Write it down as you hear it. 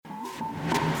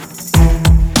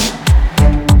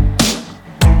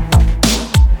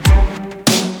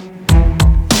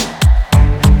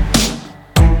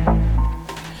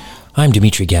I'm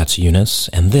Dimitri Gatsiunas,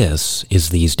 and this is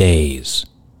These Days.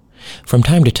 From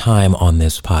time to time on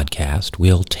this podcast,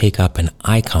 we'll take up an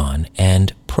icon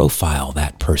and profile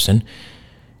that person.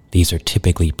 These are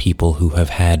typically people who have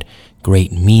had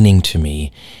great meaning to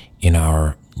me in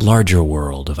our larger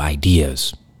world of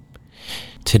ideas.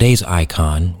 Today's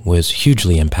icon was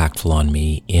hugely impactful on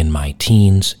me in my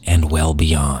teens and well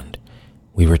beyond.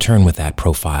 We return with that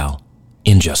profile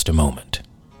in just a moment.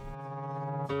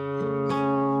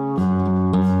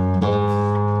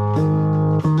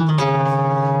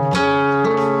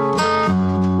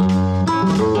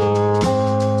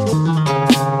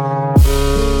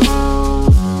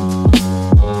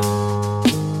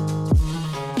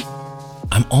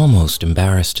 I'm almost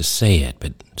embarrassed to say it,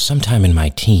 but sometime in my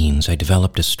teens, I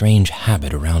developed a strange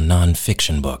habit around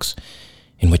non-fiction books,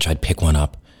 in which I'd pick one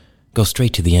up, go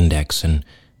straight to the index, and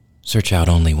search out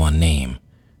only one name: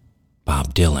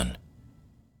 Bob Dylan.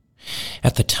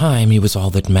 At the time, he was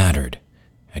all that mattered.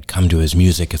 I'd come to his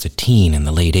music as a teen in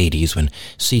the late 80s when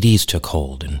CDs took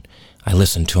hold, and I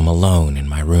listened to him alone in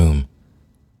my room.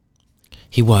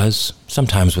 He was,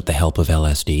 sometimes with the help of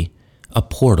LSD, a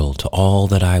portal to all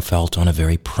that I felt on a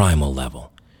very primal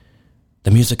level.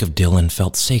 The music of Dylan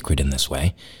felt sacred in this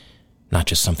way, not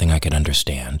just something I could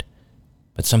understand,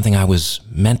 but something I was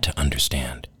meant to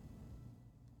understand.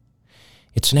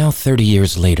 It's now 30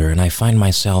 years later, and I find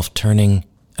myself turning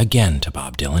again to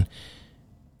Bob Dylan.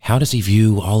 How does he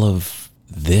view all of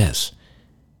this?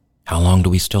 How long do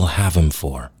we still have him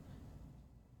for?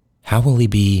 How will he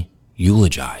be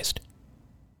eulogized?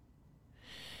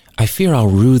 I fear I'll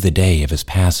rue the day of his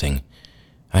passing.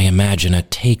 I imagine a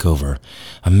takeover,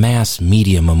 a mass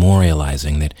media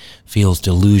memorializing that feels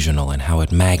delusional in how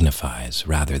it magnifies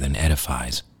rather than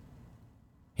edifies.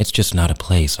 It's just not a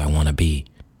place I want to be.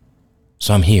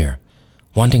 So I'm here,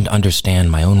 wanting to understand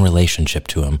my own relationship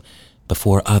to him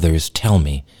before others tell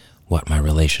me what my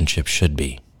relationship should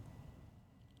be.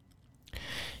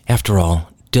 After all,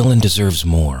 Dylan deserves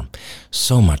more,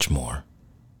 so much more,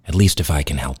 at least if I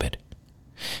can help it.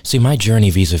 See, my journey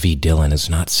vis-a-vis Dylan is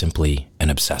not simply an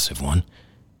obsessive one,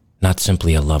 not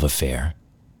simply a love affair.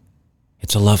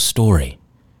 It's a love story,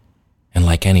 and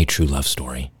like any true love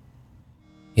story,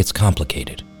 it's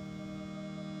complicated.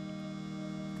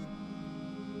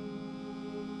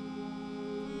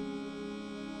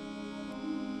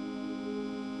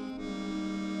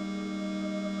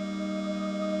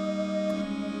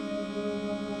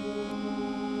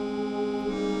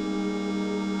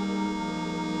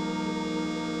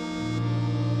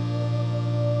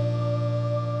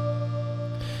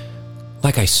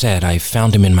 Like I said, I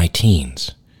found him in my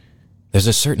teens. There's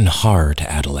a certain horror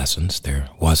to adolescence, there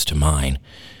was to mine.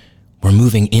 We're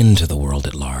moving into the world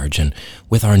at large, and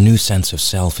with our new sense of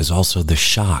self is also the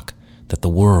shock that the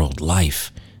world,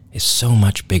 life, is so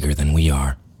much bigger than we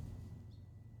are.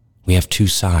 We have two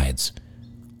sides.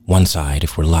 One side,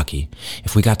 if we're lucky,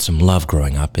 if we got some love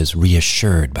growing up, is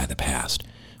reassured by the past,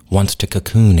 wants to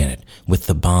cocoon in it with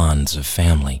the bonds of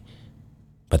family.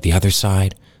 But the other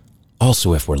side,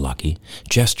 also if we're lucky,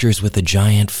 gestures with a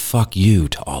giant fuck you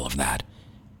to all of that.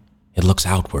 It looks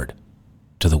outward,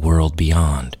 to the world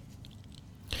beyond.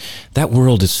 That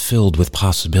world is filled with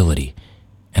possibility,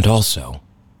 and also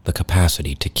the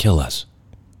capacity to kill us.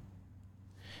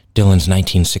 Dylan's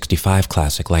 1965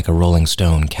 classic, Like a Rolling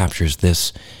Stone, captures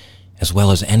this as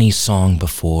well as any song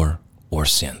before or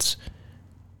since.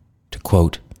 To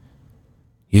quote,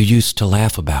 "You used to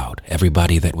laugh about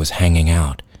everybody that was hanging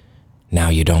out. Now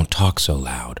you don't talk so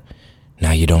loud.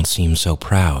 Now you don't seem so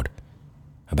proud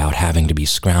about having to be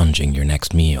scrounging your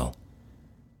next meal.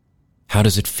 How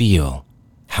does it feel?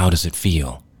 How does it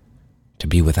feel to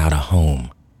be without a home,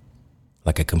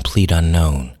 like a complete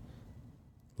unknown,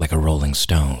 like a rolling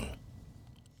stone?"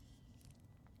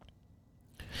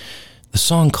 The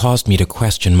song caused me to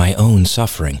question my own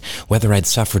suffering, whether I'd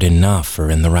suffered enough or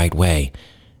in the right way.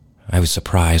 I was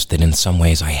surprised that in some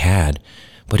ways I had,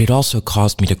 but it also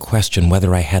caused me to question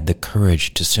whether I had the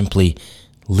courage to simply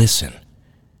listen.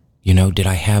 Did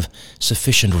I have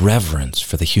sufficient reverence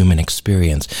for the human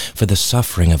experience, for the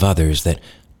suffering of others that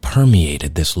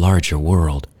permeated this larger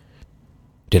world?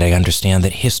 Did I understand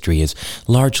that history is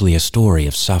largely a story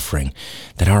of suffering,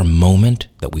 that our moment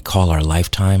that we call our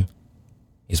lifetime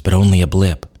is but only a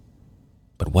blip?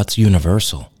 But what's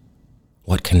universal,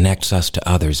 what connects us to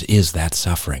others is that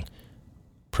suffering,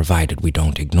 provided we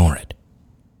don't ignore it.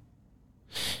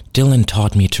 Dylan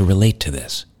taught me to relate to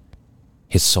this.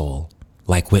 His soul,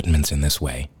 like Whitman's in this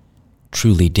way,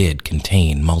 truly did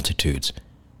contain multitudes.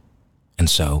 And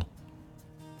so,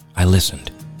 I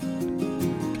listened.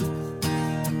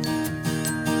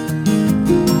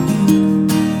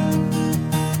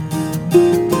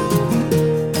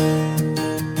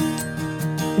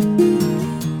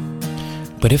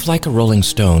 But if Like a Rolling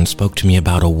Stone spoke to me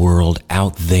about a world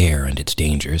out there and its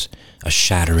dangers, a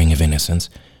shattering of innocence,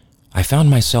 I found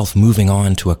myself moving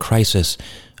on to a crisis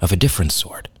of a different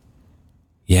sort.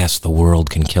 Yes, the world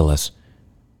can kill us,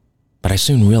 but I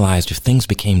soon realized if things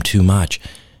became too much,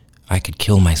 I could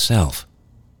kill myself.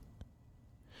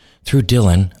 Through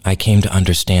Dylan, I came to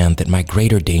understand that my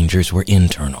greater dangers were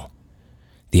internal.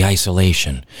 The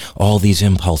isolation, all these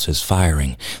impulses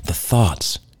firing, the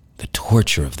thoughts, the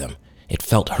torture of them, it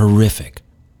felt horrific,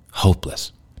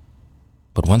 hopeless.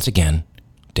 But once again,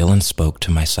 Dylan spoke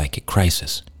to my psychic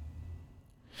crisis.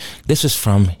 This is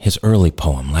from his early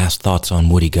poem, Last Thoughts on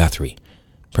Woody Guthrie,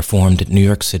 performed at New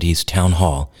York City's Town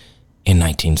Hall in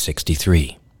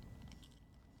 1963.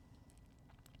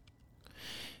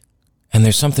 And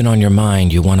there's something on your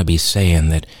mind you want to be saying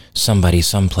that somebody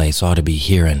someplace ought to be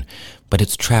hearing, but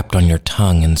it's trapped on your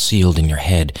tongue and sealed in your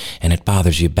head, and it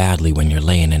bothers you badly when you're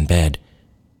laying in bed.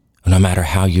 No matter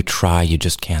how you try, you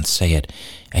just can't say it,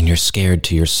 and you're scared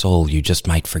to your soul you just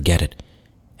might forget it,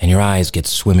 and your eyes get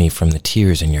swimmy from the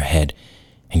tears in your head,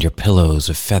 and your pillows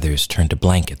of feathers turn to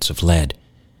blankets of lead,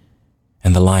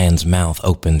 and the lion's mouth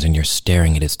opens and you're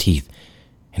staring at his teeth,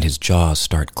 and his jaws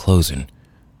start closing,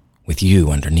 with you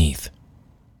underneath.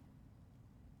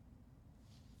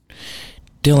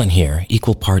 Dylan here,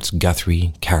 equal parts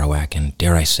Guthrie, Kerouac, and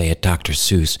dare I say it, Dr.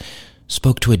 Seuss,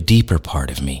 spoke to a deeper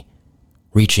part of me,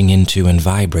 reaching into and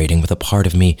vibrating with a part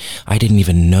of me I didn't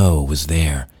even know was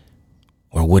there,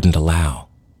 or wouldn't allow,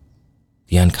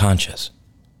 the unconscious.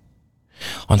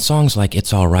 On songs like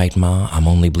It's All Right, Ma, I'm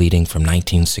Only Bleeding from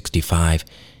 1965,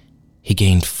 he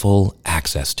gained full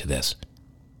access to this.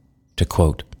 To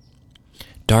quote,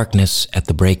 "Darkness at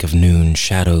the break of noon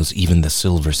shadows even the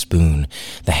silver spoon,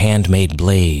 the handmade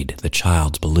blade, the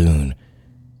child's balloon,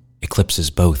 eclipses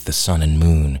both the sun and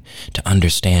moon. To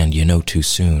understand you know too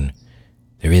soon,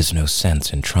 there is no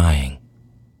sense in trying."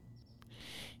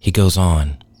 He goes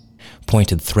on,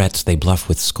 pointed threats they bluff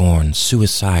with scorn,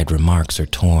 suicide remarks are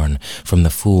torn from the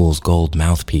fool's gold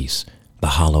mouthpiece,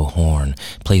 the hollow horn,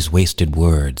 plays wasted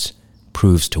words,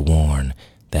 proves to warn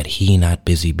that he not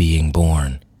busy being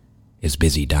born is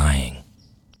busy dying.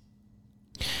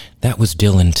 That was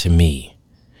Dylan to me.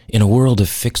 In a world of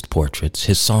fixed portraits,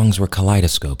 his songs were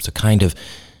kaleidoscopes, a kind of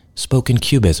spoken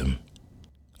cubism.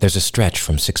 There's a stretch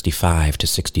from 65 to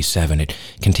 67. It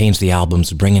contains the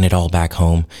albums Bringing It All Back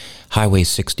Home, Highway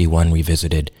 61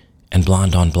 Revisited, and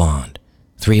Blonde on Blonde,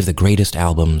 three of the greatest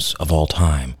albums of all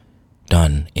time,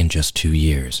 done in just 2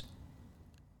 years.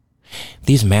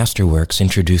 These masterworks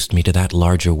introduced me to that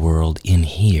larger world in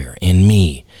here, in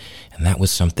me, and that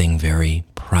was something very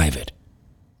private.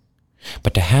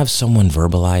 But to have someone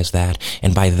verbalize that,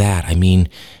 and by that I mean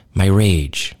my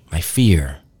rage, my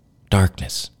fear,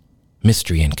 darkness,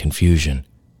 mystery and confusion,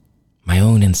 my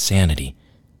own insanity,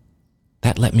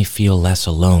 that let me feel less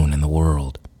alone in the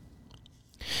world.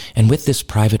 And with this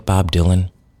private Bob Dylan,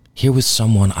 here was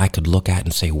someone I could look at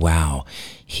and say, wow,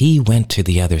 he went to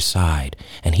the other side,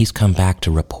 and he's come back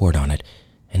to report on it,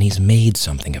 and he's made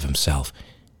something of himself.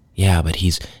 Yeah, but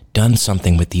he's done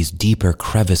something with these deeper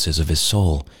crevices of his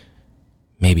soul.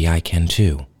 Maybe I can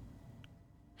too.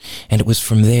 And it was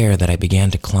from there that I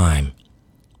began to climb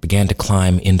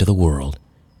into the world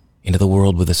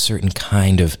with a certain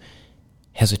kind of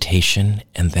hesitation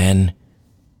and then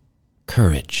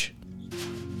courage.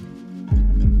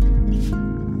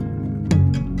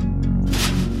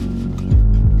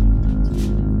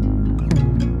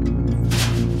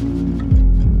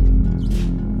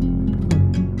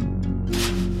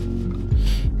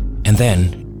 And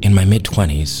then, in my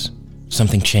mid-20s,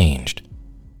 something changed.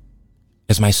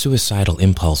 As my suicidal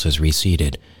impulses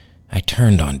receded, I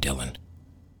turned on Dylan.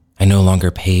 I no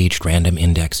longer paged random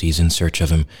indexes in search of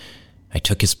him. I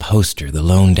took his poster, the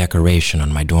lone decoration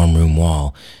on my dorm room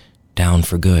wall, down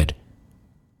for good.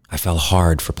 I fell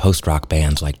hard for post-rock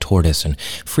bands like Tortoise and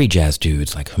free jazz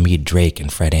dudes like Hamid Drake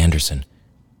and Fred Anderson.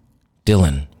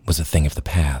 Dylan was a thing of the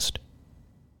past.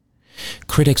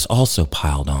 Critics also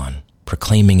piled on,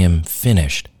 proclaiming him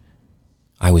finished.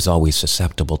 I was always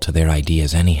susceptible to their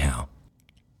ideas anyhow.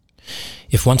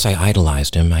 If once I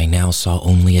idolized him, I now saw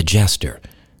only a jester,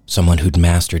 someone who'd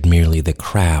mastered merely the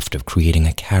craft of creating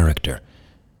a character.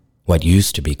 What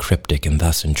used to be cryptic and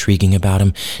thus intriguing about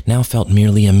him now felt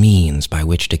merely a means by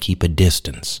which to keep a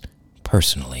distance,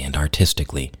 personally and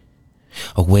artistically,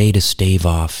 a way to stave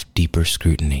off deeper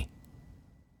scrutiny.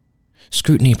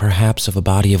 Scrutiny perhaps of a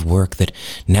body of work that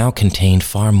now contained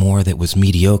far more that was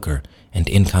mediocre and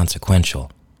inconsequential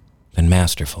than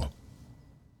masterful.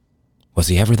 Was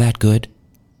he ever that good?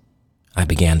 I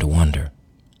began to wonder.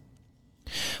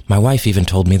 My wife even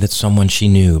told me that someone she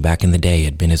knew back in the day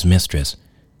had been his mistress.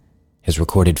 His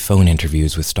recorded phone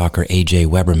interviews with stalker A.J.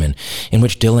 Weberman, in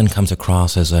which Dylan comes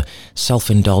across as a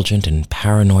self-indulgent and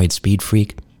paranoid speed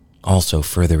freak, also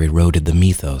further eroded the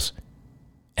mythos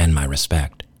and my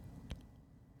respect.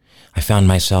 I found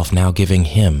myself now giving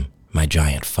him my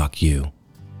giant fuck you.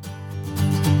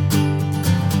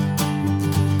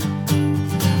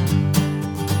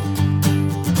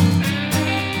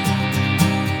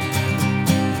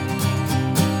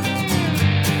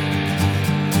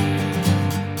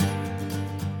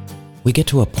 We get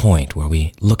to a point where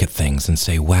we look at things and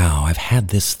say, wow, I've had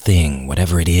this thing,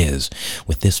 whatever it is,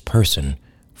 with this person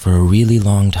for a really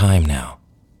long time now.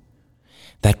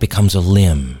 That becomes a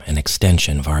limb, an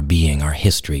extension of our being, our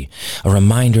history, a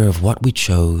reminder of what we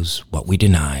chose, what we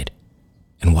denied,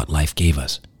 and what life gave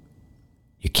us.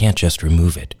 You can't just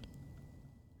remove it.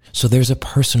 So there's a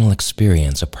personal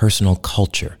experience, a personal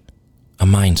culture, a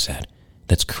mindset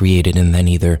that's created and then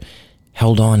either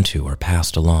held on to or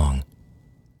passed along.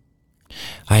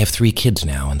 I have 3 kids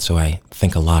now, and so I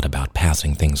think a lot about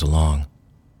passing things along.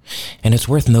 And it's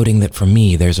worth noting that for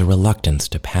me, there's a reluctance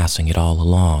to passing it all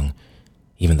along.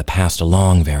 Even the passed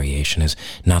along variation is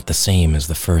not the same as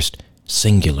the first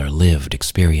singular lived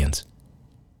experience.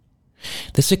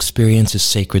 This experience is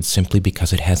sacred simply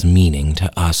because it has meaning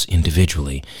to us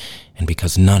individually, and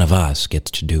because none of us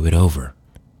gets to do it over.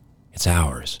 It's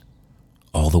ours,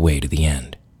 all the way to the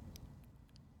end.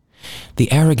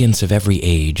 The arrogance of every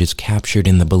age is captured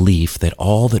in the belief that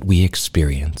all that we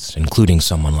experience, including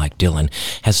someone like Dylan,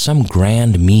 has some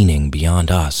grand meaning beyond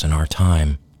us and our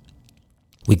time.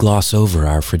 We gloss over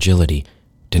our fragility,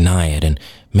 deny it, and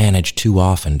manage too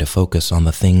often to focus on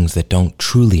the things that don't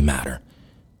truly matter: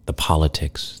 the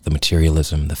politics, the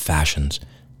materialism, the fashions,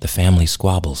 the family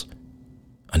squabbles,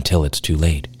 until it's too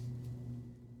late.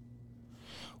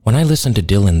 When I listen to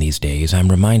Dylan these days, I'm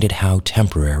reminded how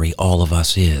temporary all of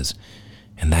us is,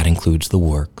 and that includes the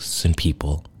works and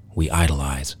people we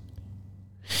idolize.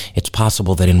 It's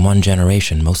possible that in one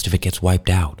generation, most of it gets wiped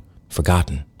out,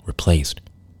 forgotten, replaced.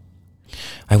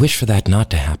 I wish for that not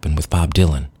to happen with Bob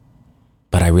Dylan,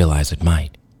 but I realize it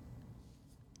might.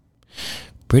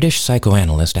 British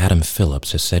psychoanalyst Adam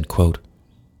Phillips has said, quote,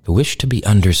 "The wish to be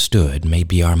understood may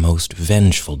be our most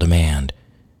vengeful demand,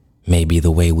 may be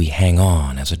the way we hang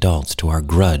on as adults to our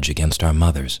grudge against our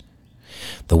mothers,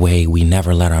 the way we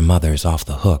never let our mothers off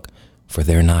the hook for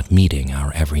their not meeting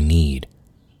our every need.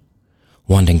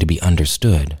 Wanting to be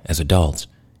understood as adults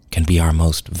can be our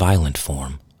most violent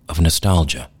form of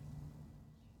nostalgia."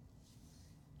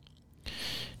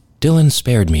 Dylan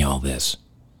spared me all this.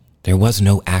 There was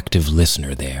no active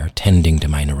listener there, tending to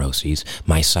my neuroses,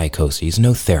 my psychoses,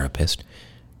 no therapist,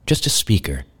 just a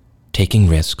speaker, taking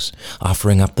risks,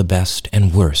 offering up the best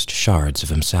and worst shards of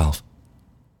himself.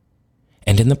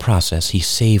 And in the process, he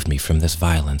saved me from this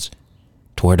violence,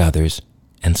 toward others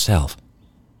and self.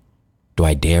 Do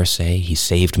I dare say he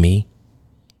saved me?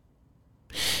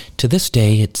 To this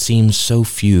day, it seems so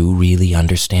few really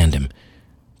understand him.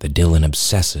 The Dylan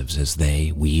obsessives, as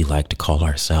we like to call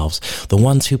ourselves, the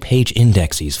ones who page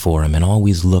indexes for him and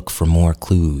always look for more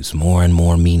clues, more and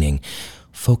more meaning,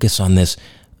 focus on this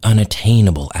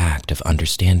unattainable act of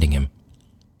understanding him.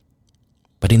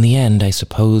 But in the end, I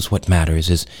suppose what matters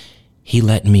is he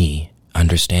let me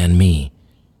understand me,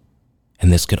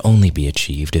 and this could only be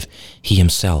achieved if he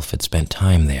himself had spent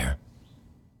time there.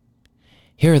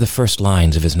 Here are the first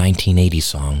lines of his 1980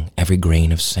 song, "Every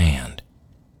Grain of Sand."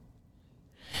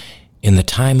 "In the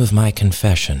time of my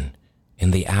confession,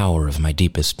 in the hour of my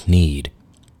deepest need,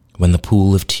 when the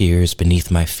pool of tears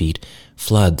beneath my feet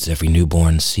floods every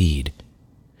newborn seed,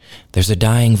 there's a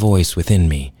dying voice within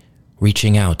me,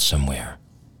 reaching out somewhere,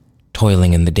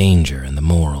 toiling in the danger and the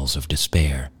morals of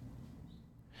despair.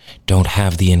 Don't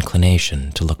have the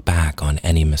inclination to look back on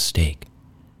any mistake.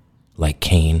 Like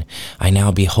Cain, I now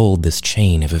behold this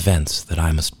chain of events that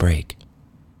I must break.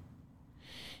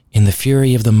 In the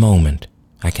fury of the moment,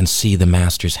 I can see the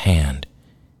Master's hand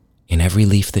in every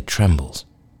leaf that trembles,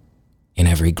 in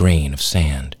every grain of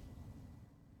sand."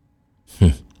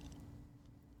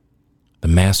 The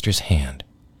Master's hand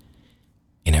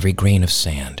in every grain of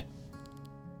sand.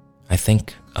 I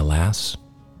think, alas,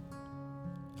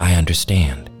 I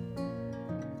understand.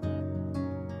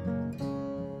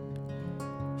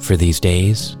 For these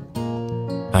days,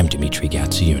 I'm Dimitri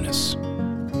Gatsiounis.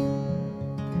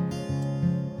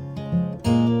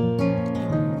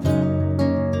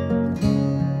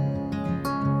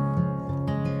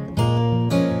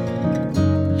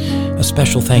 A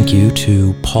special thank you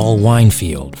to Paul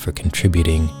Weinfield for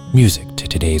contributing music to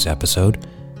today's episode.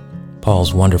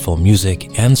 Paul's wonderful music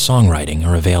and songwriting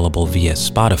are available via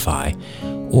Spotify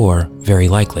or, very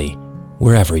likely,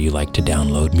 wherever you like to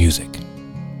download music.